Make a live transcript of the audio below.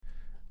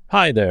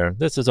Hi there,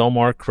 this is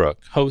Omar Crook,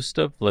 host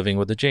of Living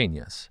with a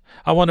Genius.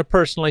 I want to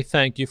personally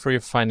thank you for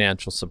your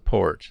financial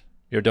support.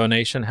 Your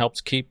donation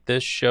helps keep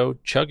this show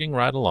chugging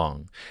right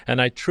along,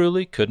 and I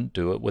truly couldn't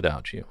do it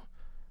without you.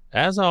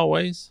 As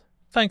always,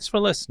 thanks for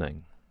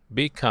listening.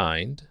 Be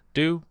kind,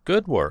 do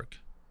good work,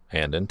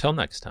 and until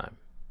next time.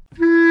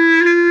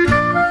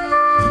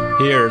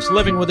 Here's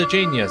Living with a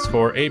Genius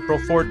for April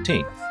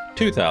 14th,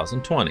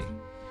 2020.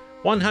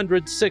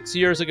 106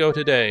 years ago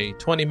today,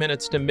 20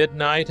 minutes to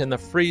midnight in the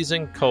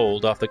freezing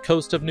cold off the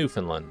coast of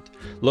Newfoundland,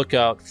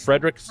 lookout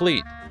Frederick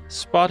Fleet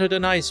spotted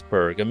an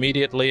iceberg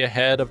immediately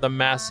ahead of the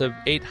massive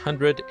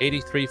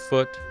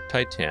 883-foot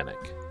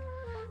Titanic.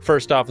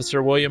 First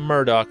Officer William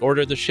Murdoch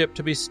ordered the ship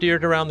to be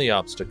steered around the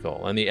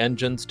obstacle and the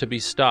engines to be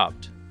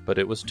stopped, but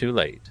it was too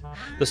late.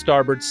 The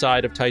starboard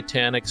side of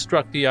Titanic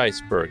struck the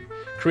iceberg,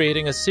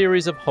 creating a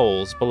series of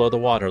holes below the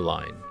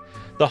waterline.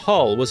 The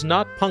hull was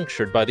not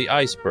punctured by the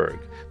iceberg,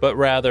 but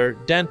rather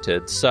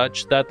dented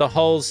such that the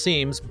hull's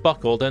seams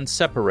buckled and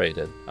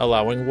separated,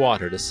 allowing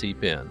water to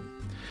seep in.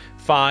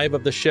 5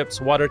 of the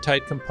ship's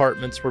watertight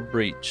compartments were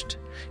breached.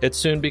 It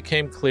soon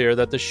became clear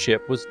that the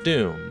ship was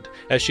doomed,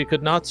 as she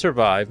could not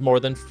survive more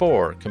than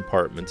 4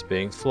 compartments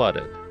being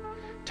flooded.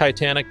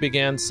 Titanic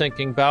began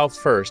sinking bow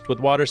first, with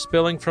water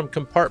spilling from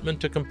compartment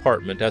to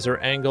compartment as her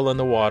angle in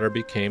the water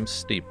became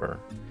steeper.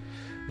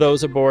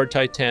 Those aboard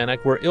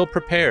Titanic were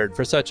ill-prepared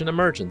for such an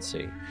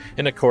emergency.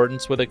 In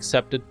accordance with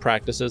accepted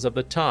practices of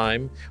the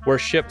time, where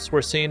ships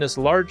were seen as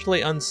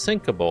largely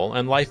unsinkable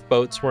and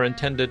lifeboats were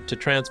intended to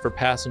transfer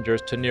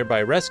passengers to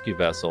nearby rescue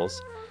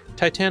vessels,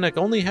 Titanic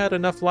only had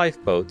enough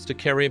lifeboats to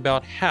carry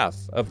about half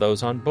of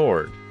those on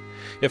board.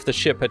 If the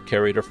ship had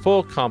carried her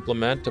full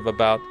complement of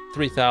about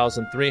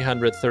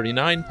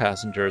 3,339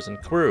 passengers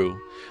and crew,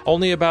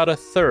 only about a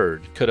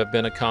third could have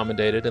been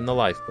accommodated in the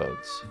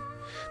lifeboats.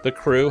 The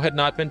crew had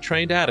not been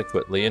trained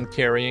adequately in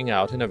carrying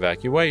out an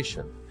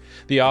evacuation.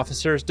 The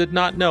officers did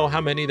not know how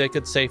many they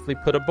could safely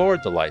put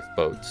aboard the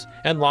lifeboats,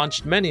 and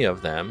launched many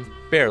of them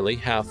barely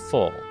half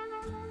full.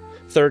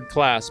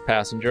 Third-class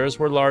passengers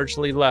were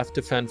largely left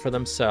to fend for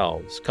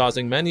themselves,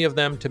 causing many of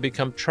them to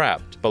become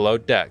trapped below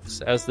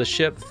decks as the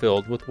ship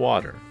filled with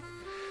water.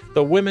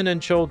 The women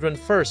and children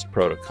first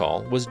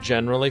protocol was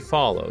generally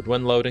followed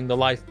when loading the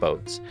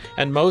lifeboats,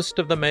 and most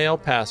of the male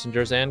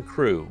passengers and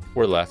crew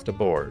were left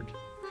aboard.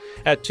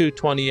 At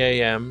 2:20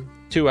 a.m.,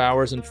 2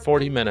 hours and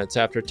 40 minutes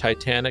after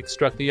Titanic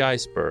struck the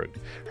iceberg,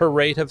 her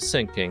rate of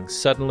sinking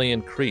suddenly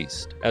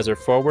increased as her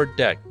forward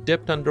deck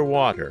dipped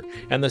underwater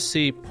and the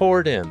sea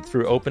poured in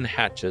through open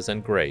hatches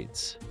and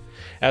grates.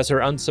 As her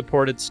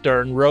unsupported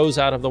stern rose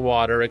out of the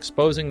water,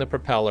 exposing the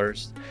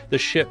propellers, the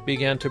ship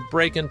began to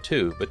break in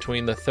two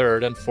between the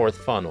third and fourth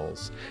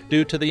funnels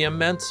due to the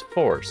immense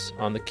force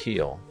on the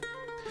keel.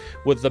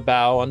 With the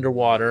bow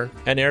underwater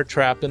and air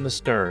trapped in the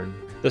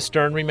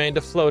stern remained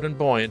afloat and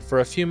buoyant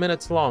for a few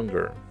minutes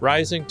longer,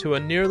 rising to a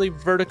nearly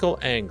vertical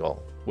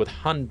angle, with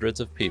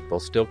hundreds of people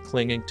still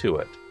clinging to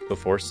it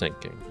before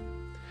sinking.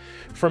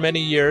 For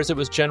many years, it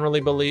was generally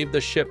believed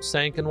the ship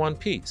sank in one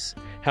piece.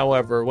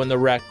 However, when the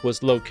wreck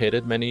was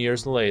located many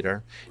years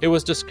later, it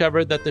was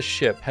discovered that the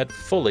ship had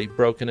fully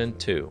broken in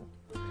two.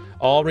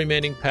 All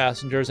remaining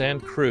passengers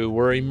and crew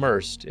were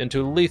immersed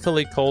into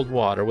lethally cold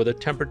water with a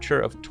temperature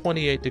of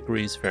 28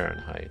 degrees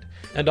Fahrenheit,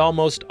 and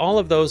almost all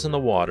of those in the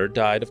water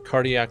died of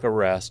cardiac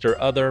arrest or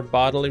other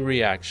bodily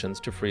reactions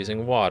to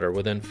freezing water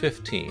within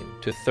 15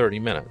 to 30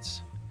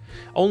 minutes.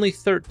 Only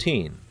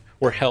 13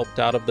 were helped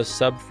out of the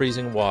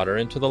sub-freezing water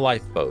into the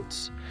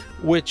lifeboats,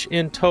 which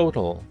in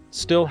total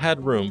still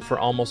had room for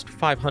almost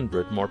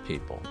 500 more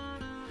people.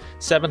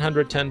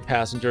 710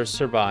 passengers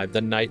survived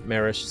the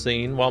nightmarish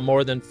scene, while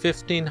more than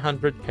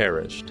 1,500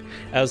 perished,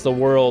 as the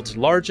world's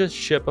largest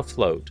ship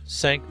afloat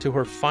sank to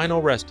her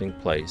final resting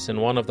place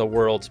in one of the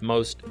world's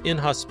most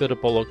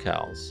inhospitable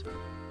locales,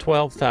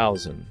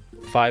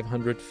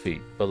 12,500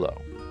 feet below.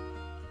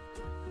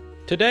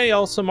 Today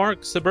also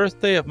marks the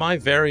birthday of my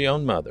very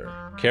own mother,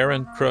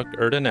 Karen Crook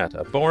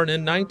Urdaneta, born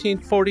in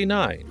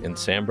 1949 in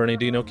San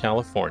Bernardino,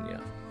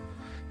 California.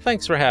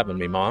 Thanks for having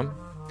me, Mom.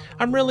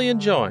 I'm really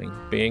enjoying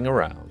being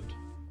around.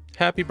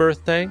 Happy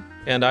birthday,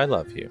 and I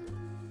love you.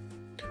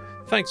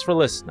 Thanks for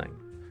listening.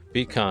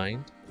 Be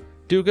kind,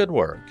 do good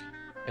work,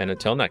 and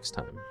until next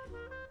time.